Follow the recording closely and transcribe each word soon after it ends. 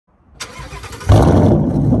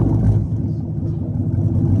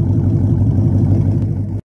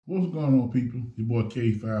going on, people? Your boy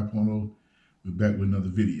K 5.0. We're back with another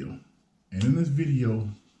video. And in this video,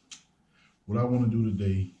 what I want to do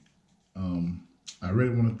today, I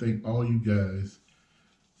really want to thank all you guys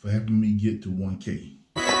for helping me get to 1K.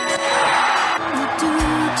 The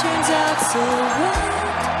dude turns out so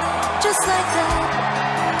well, just like that.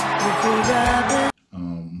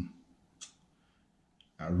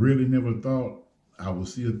 I really never thought I would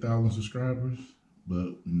see 1,000 subscribers, but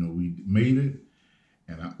you know, we made it,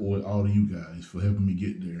 and I owe it all to you guys for helping me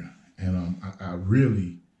get there. And I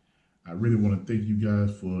really want to thank you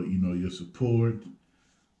guys for your support,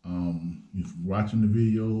 from watching the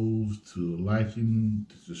videos to liking,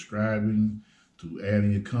 to subscribing, to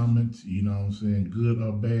adding your comments. You know what I'm saying, good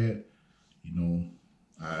or bad.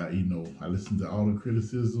 I listen to all the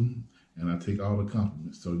criticism and I take all the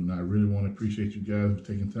compliments. So I really want to appreciate you guys for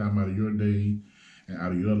taking time out of your day and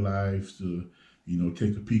out of your lives to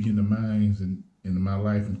take a peek into into my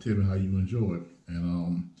life and tell me how you enjoy it.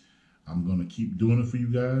 And I'm gonna keep doing it for you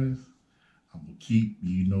guys. I'm gonna keep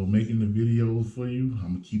making the videos for you.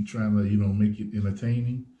 I'm gonna keep trying to make it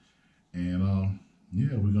entertaining. And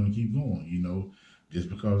yeah, we're gonna keep going. Just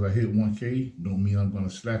because I hit 1K don't mean I'm gonna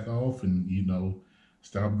slack off and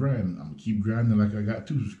stop grinding. I'm gonna keep grinding like I got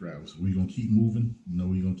 2 subscribers. We're gonna keep moving.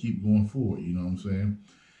 We're gonna keep going forward. You know what I'm saying?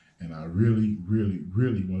 And I really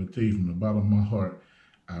want to tell you from the bottom of my heart,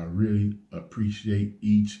 I really appreciate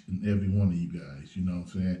each and every one of you guys. You know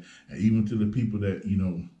what I'm saying? And even to the people that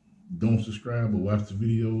don't subscribe or watch the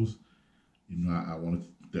videos, I want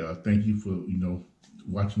to thank you for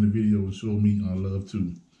watching the video and showing me love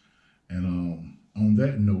too. And on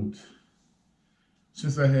that note,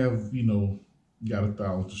 since I have got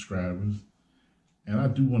 1,000 subscribers, and I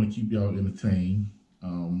do want to keep y'all entertained,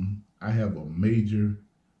 I have a major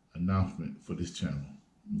announcement for this channel.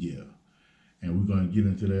 Yeah, and we're going to get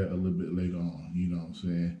into that a little bit later on. You know what I'm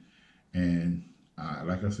saying? And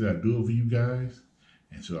like I said, I do it for you guys,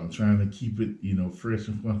 and so I'm trying to keep it fresh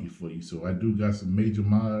and funky for you. So I do got some major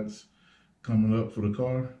mods coming up for the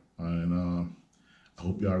car, and I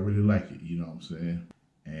hope y'all really like it. You know what I'm saying?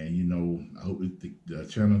 And I hope the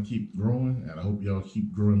channel keep growing, and I hope y'all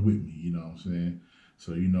keep growing with me. You know what I'm saying?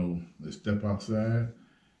 So let's step outside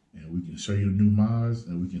and we can show you the new mods,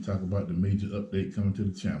 and we can talk about the major update coming to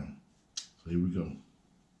the channel. So here we go.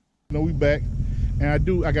 We back, and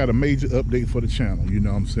I got a major update for the channel. You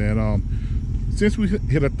know what I'm saying? Since we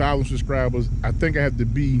hit 1,000 subscribers, I think I have to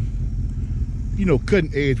be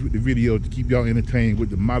cutting edge with the video to keep y'all entertained with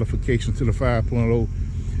the modifications to the 5.0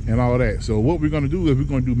 and all that. So what we're going to do is we're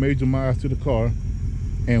going to do major mods to the car,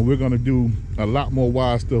 and we're going to do a lot more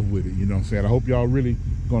wild stuff with it. You know what I'm saying? I hope y'all really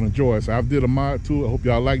going to enjoy it. So I did a mod to it. I hope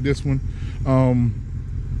y'all like this one.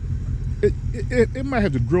 It might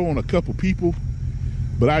have to grow on a couple people,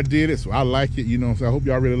 but I did it, so I like it. You know what I'm saying? I hope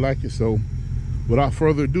y'all really like it. So without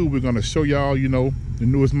further ado, we're going to show y'all the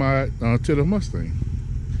newest mod to the Mustang.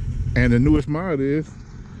 And the newest mod is,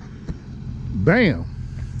 bam,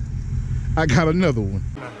 I got another one.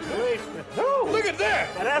 Look at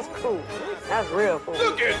that! Now that's cool. That's real cool.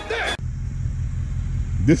 Look at that!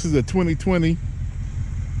 This is a 2020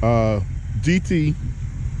 GT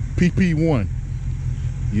PP1,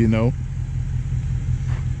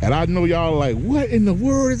 and I know y'all like, what in the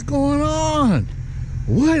world is going on?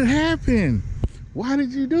 What happened? Why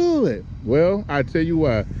did you do it? Well, I tell you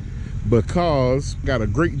why. Because I got a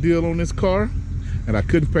great deal on this car, and I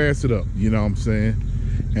couldn't pass it up. You know what I'm saying?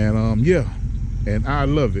 And yeah, and I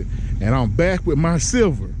love it. And I'm back with my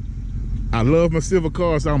silver. I love my silver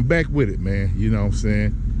cars, so I'm back with it, man. You know what I'm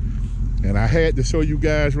saying? And I had to show you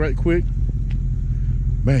guys right quick.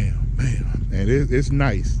 Bam, bam. And it's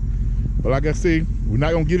nice. But like I said, we're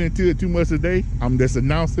not gonna get into it too much today. I'm just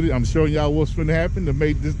announcing it. I'm showing y'all what's gonna happen.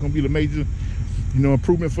 This is gonna be the major,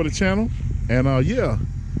 improvement for the channel. And yeah,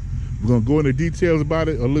 we're gonna go into details about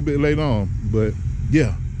it a little bit later on. But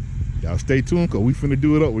yeah, y'all stay tuned, because we finna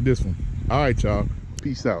do it up with this one. All right, y'all.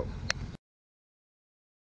 Peace out.